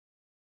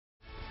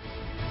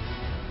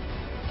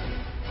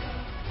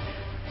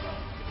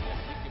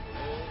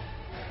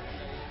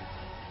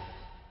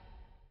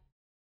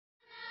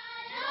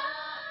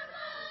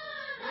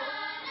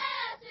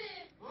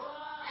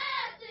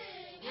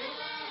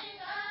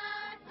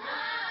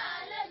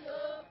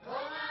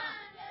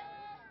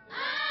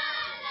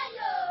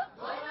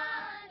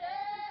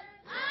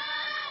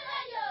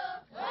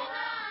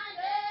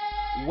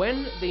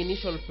When the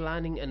initial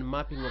planning and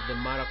mapping of the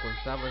Mara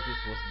conservancies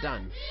was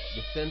done,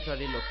 the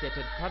centrally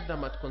located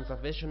Pardamat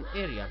Conservation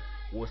Area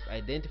was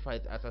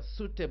identified as a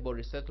suitable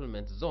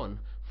resettlement zone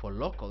for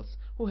locals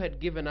who had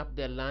given up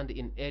their land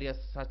in areas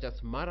such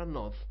as Mara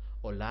North,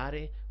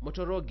 Olare,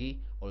 Motorogi,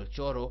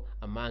 Olchoro,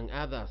 among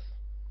others.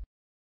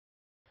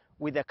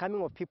 With the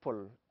coming of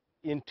people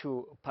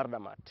into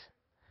Pardamat,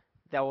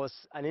 there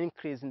was an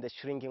increase in the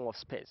shrinking of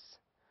space.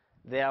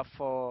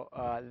 Therefore,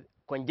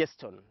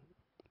 congestion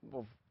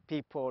of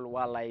people,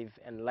 wildlife,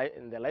 and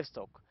the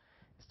livestock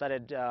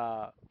started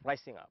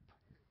rising up.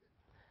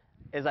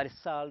 As a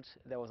result,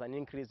 there was an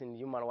increase in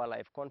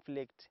human-wildlife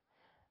conflict,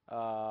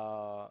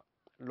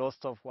 loss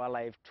of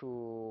wildlife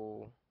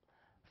to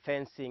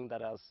fencing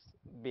that has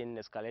been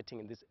escalating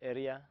in this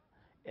area,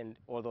 and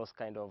all those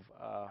kind of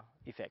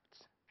effects.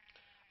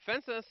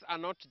 Fences are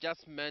not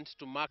just meant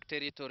to mark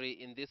territory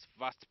in these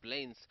vast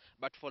plains,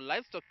 but for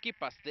livestock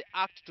keepers they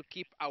act to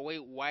keep away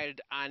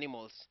wild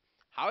animals.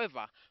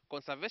 However,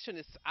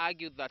 conservationists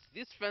argue that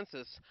these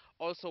fences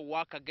also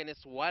work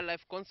against wildlife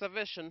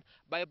conservation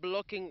by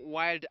blocking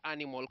wild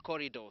animal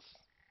corridors.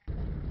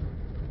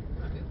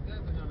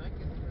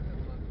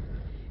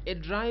 A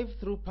drive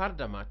through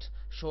Pardamat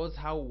shows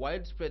how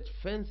widespread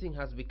fencing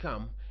has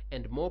become,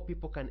 and more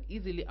people can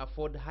easily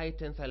afford high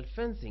tensile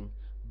fencing,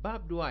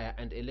 barbed wire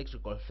and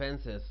electrical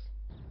fences.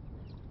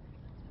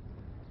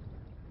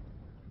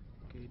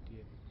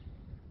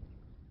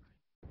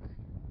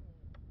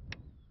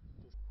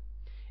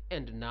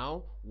 And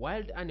now,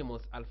 wild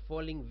animals are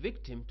falling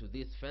victim to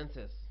these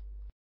fences.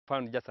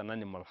 Found just an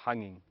animal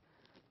hanging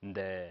in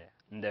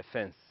the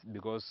fence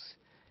because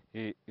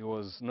he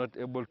was not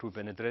able to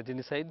penetrate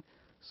inside,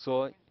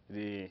 so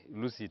he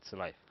lose its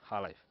life, her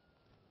life.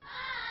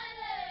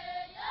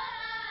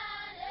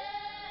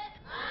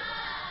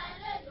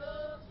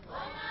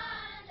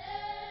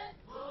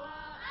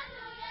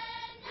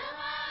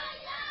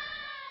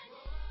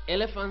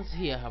 Elephants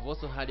here have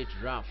also had it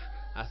rough,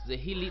 as the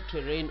hilly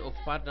terrain of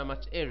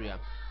Pardamat area,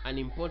 an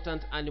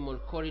important animal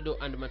corridor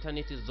and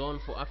maternity zone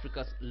for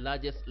Africa's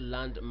largest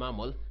land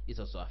mammal, is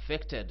also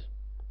affected.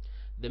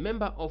 The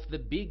member of the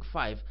Big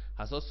Five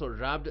has also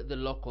rubbed the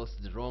locals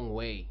the wrong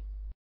way.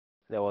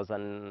 There was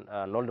an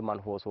old man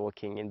who was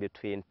walking in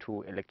between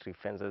two electric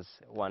fences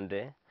one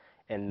day,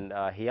 and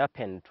he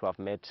happened to have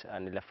met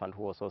an elephant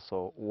who was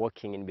also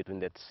walking in between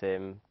that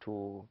same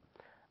two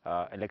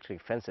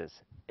electric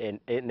fences, and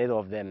neither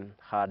of them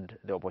had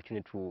the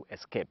opportunity to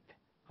escape,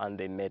 and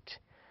they met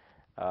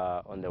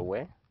on the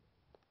way.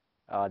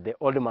 The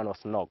old man was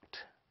knocked.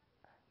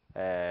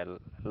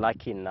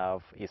 Lucky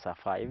enough, he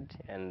survived,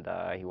 and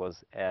he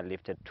was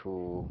airlifted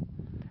to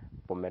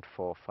Bomet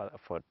for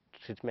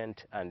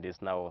treatment, and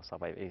is now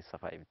he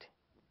survived.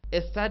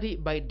 A study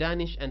by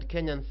Danish and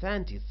Kenyan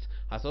scientists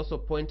has also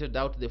pointed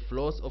out the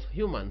flaws of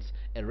humans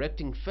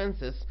erecting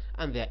fences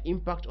and their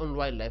impact on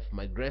wildlife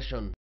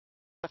migration.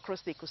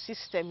 Across the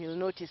ecosystem, you'll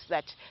notice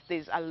that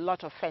there's a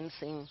lot of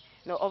fencing.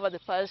 Over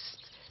the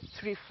past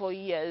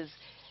 3-4 years,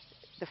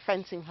 the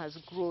fencing has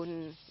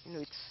grown.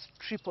 It's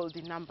tripled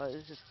the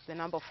numbers, the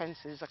number of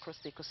fences across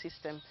the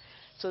ecosystem.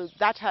 So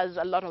that has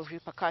a lot of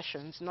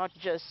repercussions, not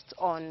just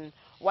on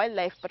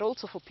wildlife, but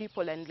also for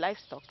people and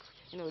livestock.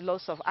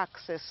 Loss of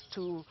access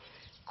to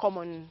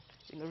common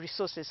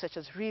resources such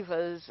as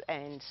rivers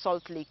and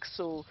salt lakes.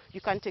 So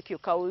you can't take your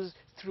cows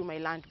through my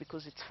land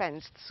because it's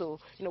fenced. So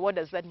what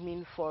does that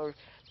mean for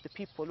the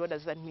people? What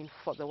does that mean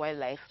for the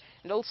wildlife?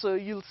 And also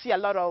you'll see a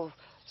lot of,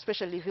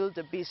 especially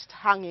wildebeest,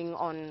 hanging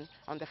on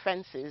the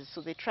fences.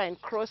 So they try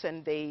and cross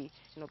and they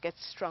get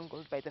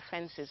strangled by the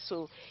fences.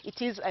 So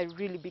it is a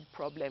really big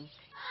problem.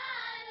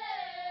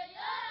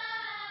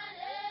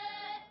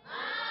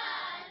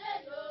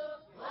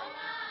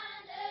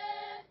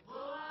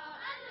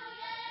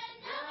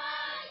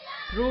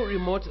 Through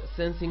remote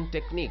sensing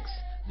techniques,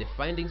 the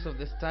findings of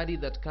the study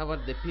that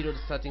covered the period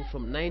starting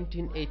from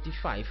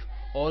 1985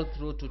 all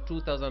through to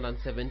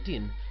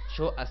 2017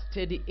 show a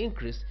steady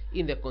increase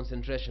in the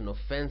concentration of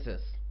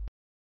fences.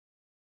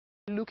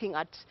 Looking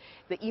at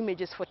the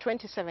images for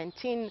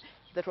 2017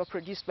 that were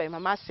produced by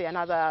Masai,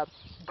 another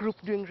group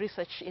doing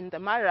research in the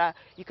Mara,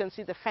 you can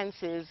see the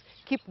fences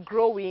keep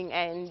growing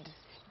and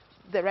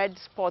the red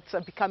spots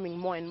are becoming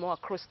more and more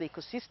across the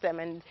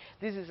ecosystem, and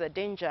this is a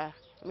danger.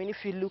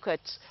 If you look at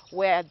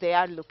where they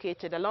are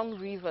located, along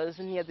rivers,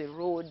 near the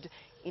road,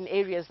 in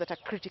areas that are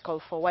critical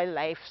for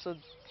wildlife, so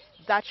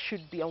that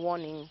should be a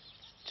warning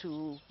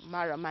to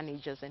Mara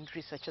managers and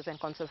researchers and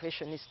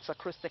conservationists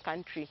across the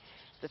country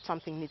that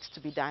something needs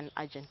to be done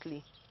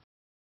urgently.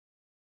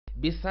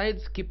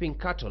 Besides keeping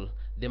cattle,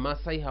 the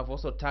Masai have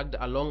also tagged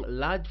along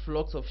large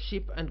flocks of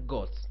sheep and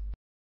goats.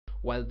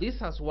 While this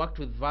has worked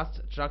with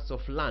vast tracts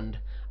of land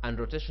and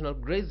rotational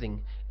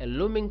grazing, a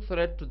looming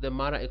threat to the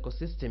Mara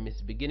ecosystem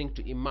is beginning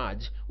to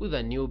emerge, with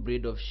a new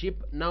breed of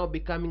sheep now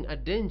becoming a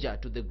danger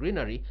to the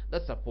greenery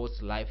that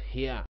supports life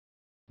here.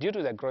 Due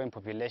to the growing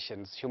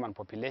populations, human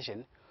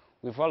population,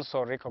 we've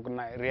also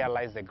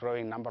realized the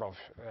growing number of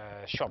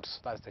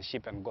shops, that's the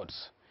sheep and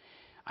goats.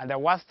 And the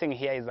worst thing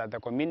here is that the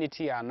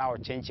community are now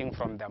changing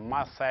from the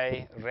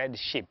Masai red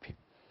sheep,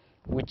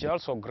 which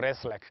also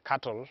graze like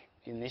cattle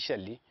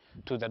initially,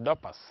 to the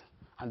doppers.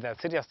 And the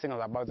serious thing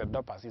about the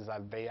doppers is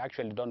that they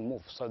actually don't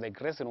move. So they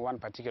graze in one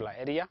particular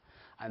area,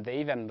 and they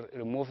even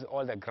remove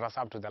all the grass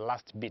up to the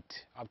last bit,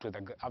 up to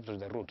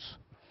the roots.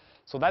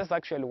 So that is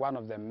actually one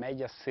of the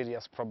major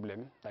serious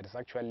problems that is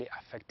actually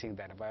affecting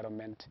the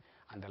environment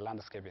and the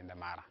landscape in the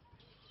Mara.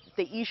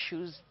 The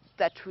issues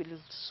that will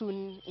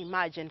soon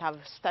emerge and have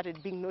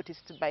started being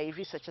noticed by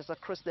researchers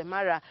across the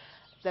Mara,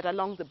 that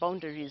along the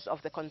boundaries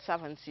of the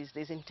conservancies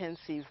there's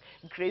intensive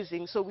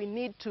grazing. So we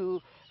need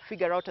to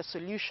figure out a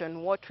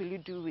solution. What will you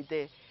do with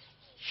the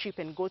sheep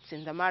and goats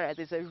in the Mara?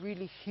 There's a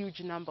really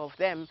huge number of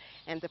them,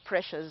 and the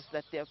pressures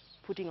that they're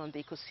putting on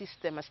the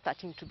ecosystem are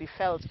starting to be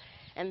felt.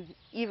 And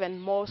even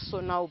more so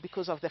now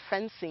because of the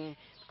fencing,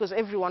 because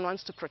everyone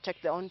wants to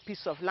protect their own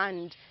piece of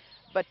land.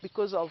 But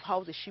because of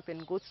how the sheep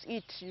and goats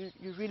eat,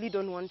 you really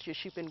don't want your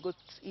sheep and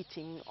goats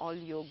eating all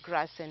your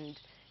grass and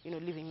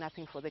leaving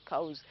nothing for the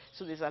cows.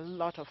 So there's a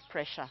lot of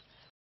pressure.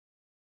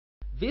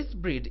 This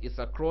breed is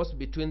a cross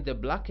between the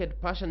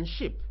black-head Persian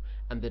sheep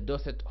and the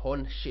Dorset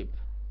horn sheep.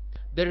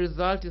 The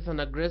result is an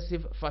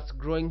aggressive,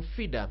 fast-growing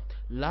feeder,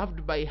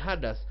 loved by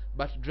herders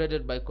but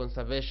dreaded by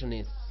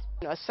conservationists.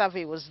 A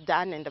survey was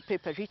done and a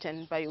paper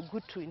written by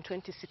Ogutu in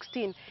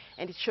 2016,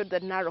 and it showed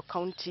that Narok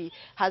County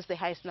has the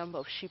highest number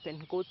of sheep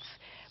and goats.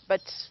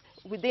 But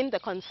within the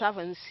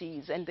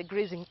conservancies, and the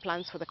grazing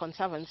plans for the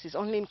conservancies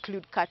only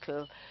include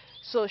cattle.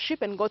 So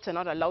sheep and goats are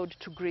not allowed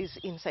to graze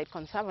inside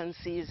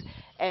conservancies,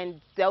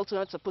 and they're also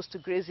not supposed to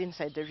graze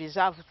inside the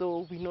reserve,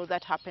 though we know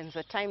that happens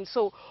at times.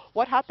 So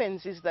what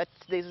happens is that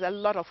there's a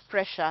lot of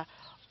pressure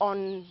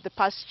on the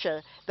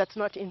pasture that's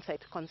not inside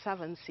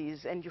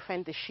conservancies, and you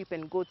find the sheep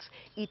and goats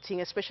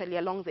eating, especially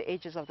along the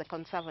edges of the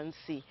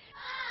conservancy.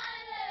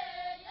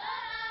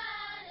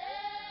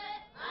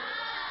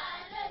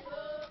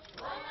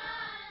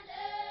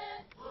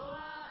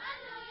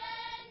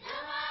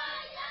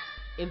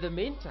 In the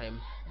meantime,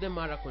 the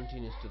Mara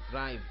continues to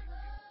thrive.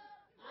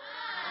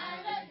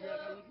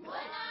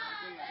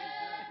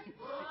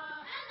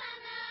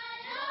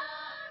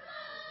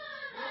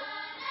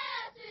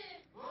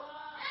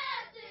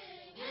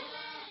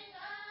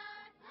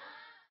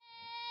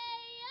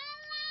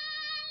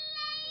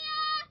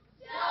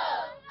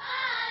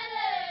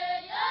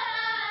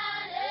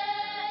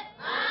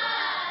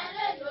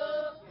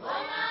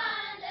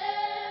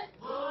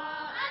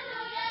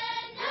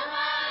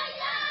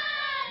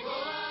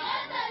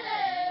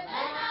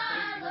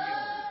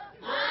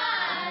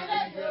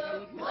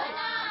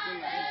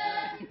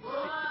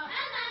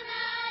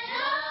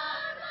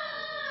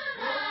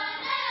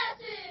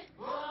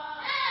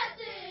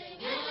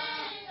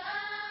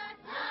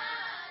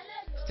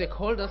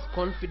 Stakeholders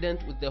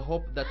confident with the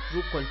hope that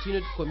through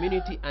continued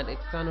community and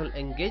external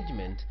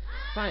engagement,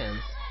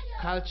 science,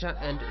 culture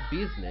and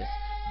business,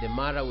 the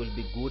Mara will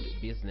be good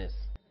business.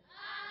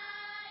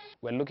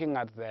 We're looking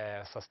at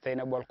the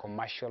sustainable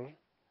commercial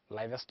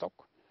livestock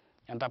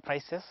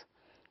enterprises,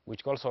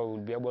 which also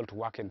will be able to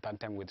work in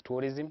tandem with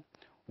tourism.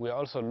 We're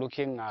also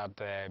looking at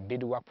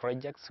beadwork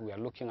projects. We are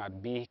looking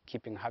at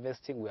beekeeping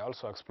harvesting. We're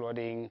also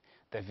exploring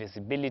the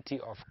visibility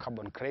of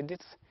carbon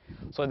credits.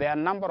 So there are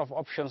a number of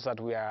options that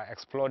we are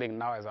exploring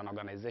now as an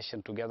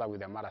organization together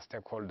with the Mara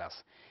stakeholders.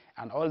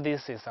 And all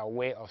this is a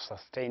way of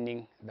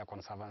sustaining the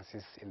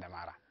conservancies in the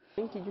Mara.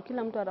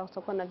 Kila mtu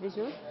atakuwa na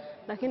vision,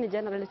 lakini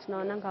generally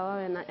tunaonanga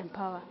wawe na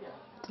empower.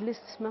 At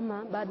least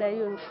mama baada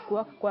hiyo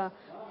kuwaka kwa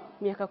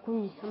miaka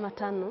 10 ama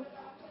 5,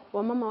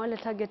 wamama wale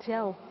target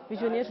yao,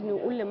 vision yetu ni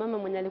ule mama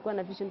mwenye alikuwa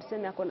na vision,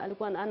 tuseme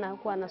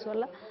alikuwa na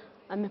sola,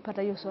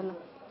 amepata hiyo sola.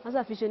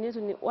 Sasa vision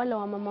yetu ni wale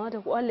wamama wote,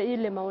 wale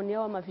ile maoni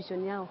yao ama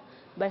vision yao,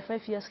 by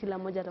 5 years kila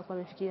mmoja atakuwa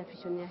amefikia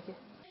vision yake.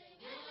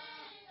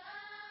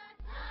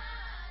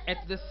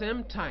 At the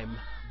same time,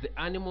 the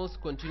animals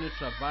continue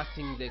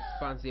traversing the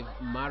expansive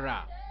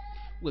Mara,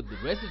 with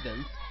the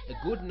residents,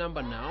 a good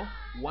number now,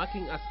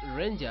 working as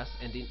rangers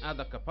and in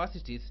other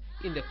capacities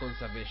in the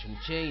conservation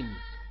chain.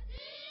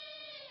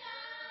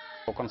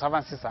 The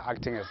conservancies are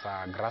acting as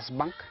a grass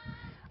bank,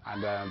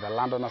 and the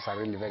landowners are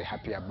really very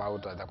happy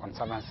about the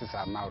conservancies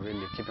are now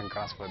really keeping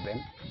grass for them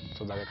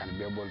so that they can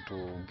be able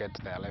to get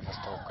their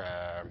livestock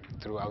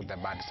throughout the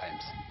bad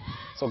times.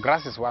 So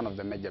grass is one of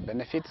the major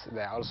benefits.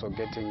 They are also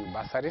getting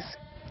bursaries.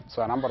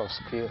 So a number of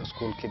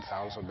school kids are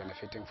also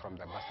benefiting from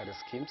the bursary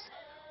schemes,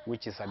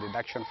 which is a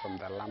deduction from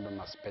the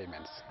landowners'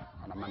 payments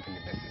on a monthly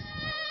basis.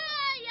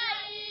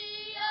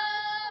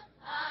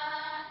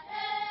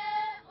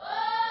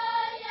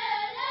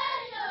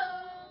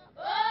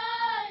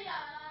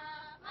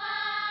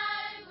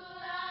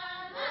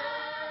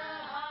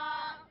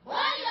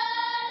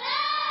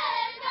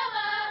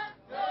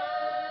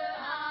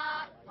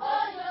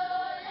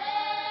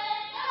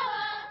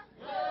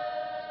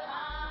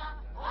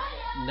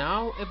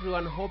 Now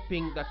everyone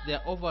hoping that their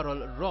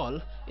overall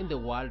role in the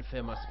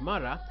world-famous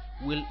Mara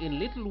will in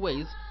little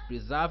ways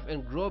preserve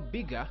and grow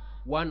bigger,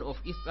 one of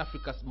East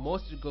Africa's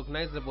most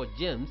recognizable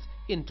gems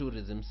in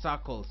tourism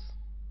circles.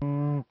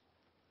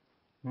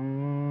 Mark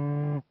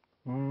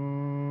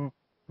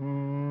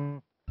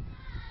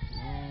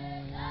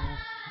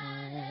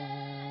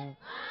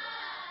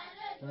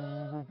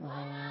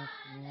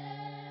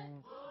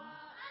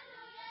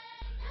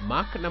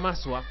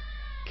Namaswa,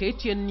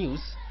 KTN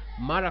News,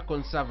 Mara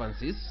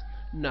Conservancies,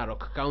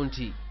 Narok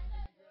County.